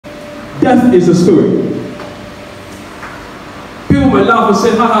Death is a spirit. People may laugh and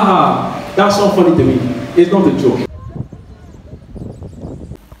say, ha ha ha, that's not funny to me. It's not a joke.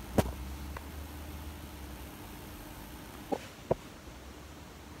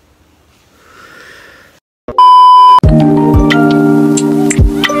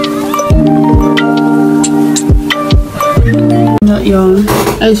 Y'all,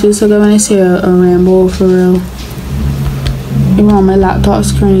 I just took when I see a rainbow for real. Even on my laptop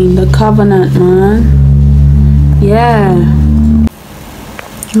screen, the Covenant, man. Yeah.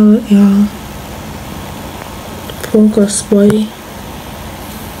 Look, y'all. Focus, boy.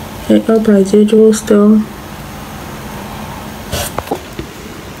 Hit up as usual still.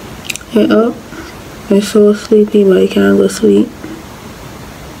 Hit up. I'm so sleepy, but I can't go sleep.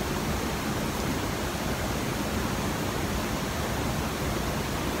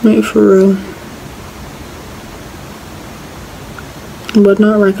 Like for real, but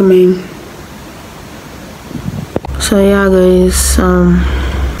not recommend. So yeah guys,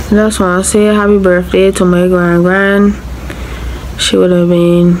 just want to say happy birthday to my grand. She would have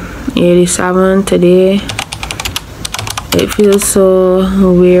been 87 today. It feels so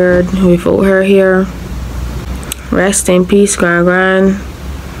weird without her here. Rest in peace, grand.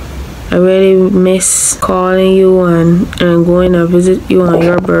 I really miss calling you and going to visit you on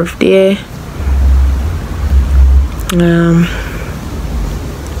your birthday. I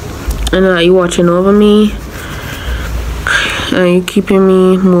know that you're watching over me and you're keeping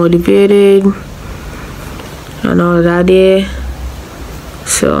me motivated and all that day.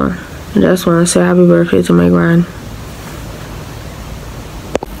 So I just want to say happy birthday to my grand.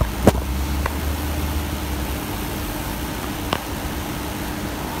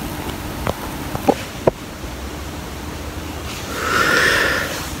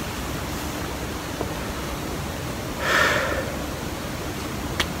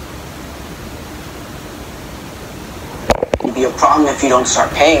 Be a problem if you don't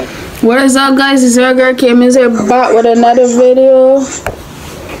start paying. What is up guys, it's your girl Kim is here back with another video,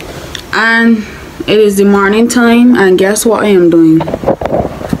 and it is the morning time, and guess what I am doing?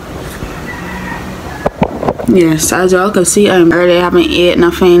 Yes, as y'all can see, I'm early. I haven't ate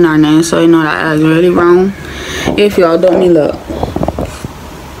nothing or nothing, so you know that is really wrong. If y'all don't me look,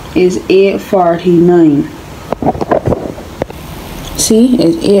 it's 8:49. See,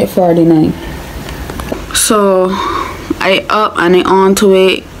 it's 8:49. So I up and I on to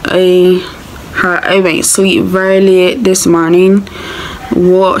it. I went sleep very late this morning.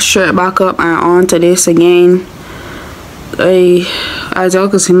 Walked straight back up and on to this again. As y'all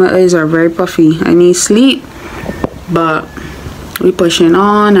can see, my eyes are very puffy. I need sleep, but we pushing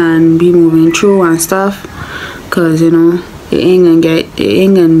on and be moving through and stuff, cause you know it ain't gonna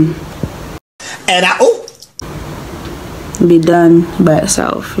be done by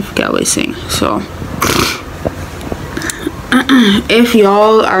itself, if you get what I'm saying. So if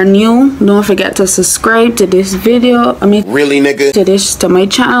y'all are new, don't forget to subscribe to this video. Really, nigga? To my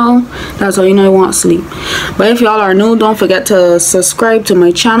channel. That's how you know I want sleep. But if y'all are new, don't forget to subscribe to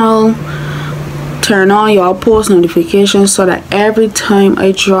my channel. Turn on y'all post notifications so that every time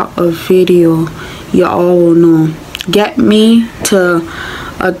I drop a video, y'all will know. Get me to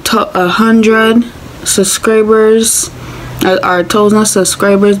 100 subscribers. Our 1,000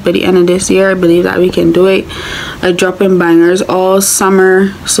 subscribers by the end of this year. I believe that we can do it. I dropping bangers all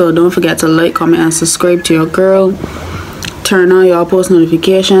summer, so don't forget to like, comment, and subscribe to your girl. Turn on your post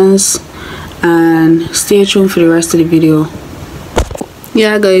notifications and stay tuned for the rest of the video.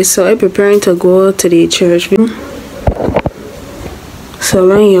 Yeah guys, so I'm preparing to go to the church. So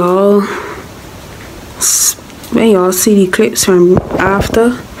when y'all see the clips from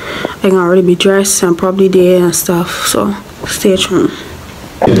after, I can already be dressed and probably there and stuff, so stay tuned.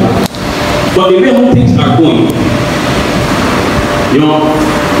 But the way how things are going, you know,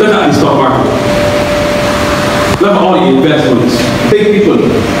 look at the stock market. Look at all the investments. Big people.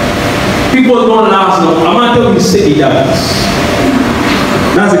 People don't ask, no, I'm not telling you city that.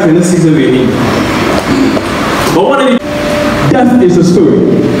 That's the kind of season we're in. But one of the death is a spirit.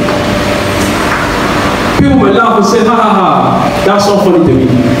 People may laugh and say, ha ha ha, that's not funny to me.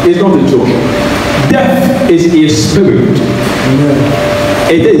 It's not a joke. Death is a spirit. Amen.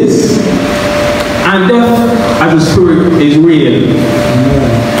 It is. And death as a spirit is real.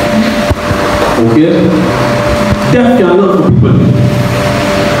 Amen. Okay? Death can look for people.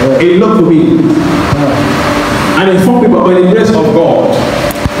 Yeah. It looked for me. Yeah. And it for people by the grace of God.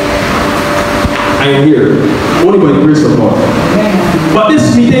 I am here. Only by the grace of God. Yeah. But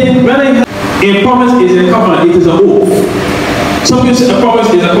this meeting, when I have a promise is a covenant, it is an oath. Some people say a promise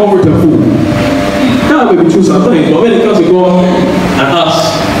is a comfort and food. That may be true sometimes, but when it comes to God and us,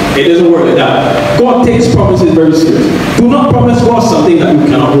 it It doesn't work like that. God takes promises very serious. Do not promise God something that you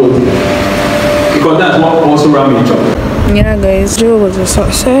cannot hold. Because that's what also ran me in trouble. Yeah guys, Joe was a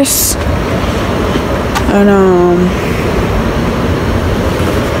success. And I'm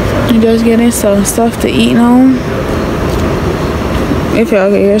just getting some stuff to eat now. If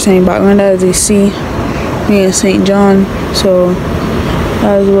y'all can hear saying background, that is AC. Me in St. John. So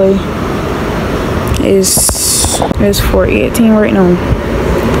that's why it's 4:18 right now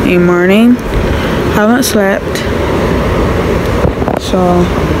in the morning. Haven't slept. So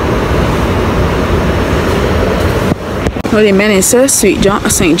what the man says, St.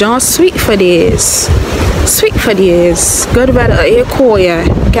 John, sweet for this. Sweet for this. Go to bed at your core, yeah.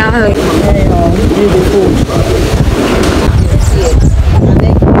 Can't like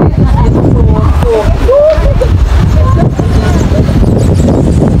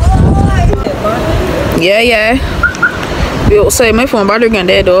yeah. We outside. My phone battery gone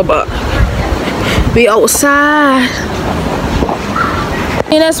dead though, but we outside.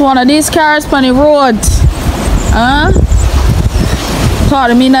 Hey, that's one of these cars on the road. Huh? Talk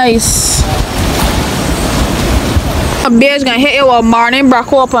to me nice. A bear's gonna hit you while morning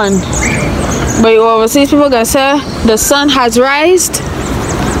back open. But you overseas people gonna say the sun has rised.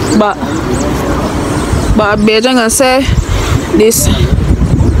 But a bear's gonna say this.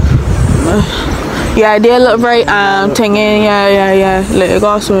 Yeah, they look very thingy. Yeah. Let it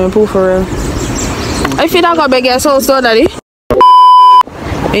go swimming pool for real. I feel like a big ass house though, daddy.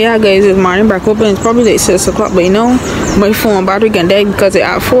 Yeah guys, it's morning back open. It's probably like 6 o'clock, but you know my phone battery got dead because it's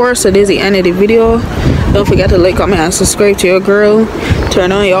at 4. So this is the end of the video. Don't forget to like, comment, and subscribe to your girl.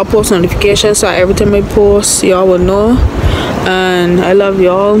 Turn on y'all post notifications so every time I post y'all will know. And I love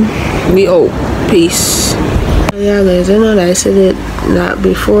y'all. We out. Peace. Yeah guys, I know that I said it that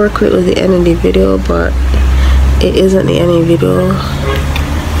before clip was the end of the video, but it isn't the end of the video.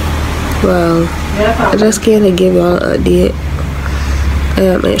 Well, I just came to give y'all an update. I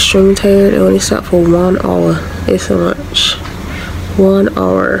am extremely tired. I only slept for 1 hour. It's so much. 1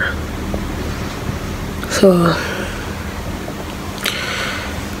 hour. So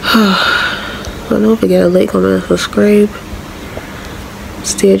don't forget to like, comment, and subscribe.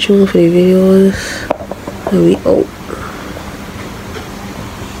 Stay tuned for the videos. And we out.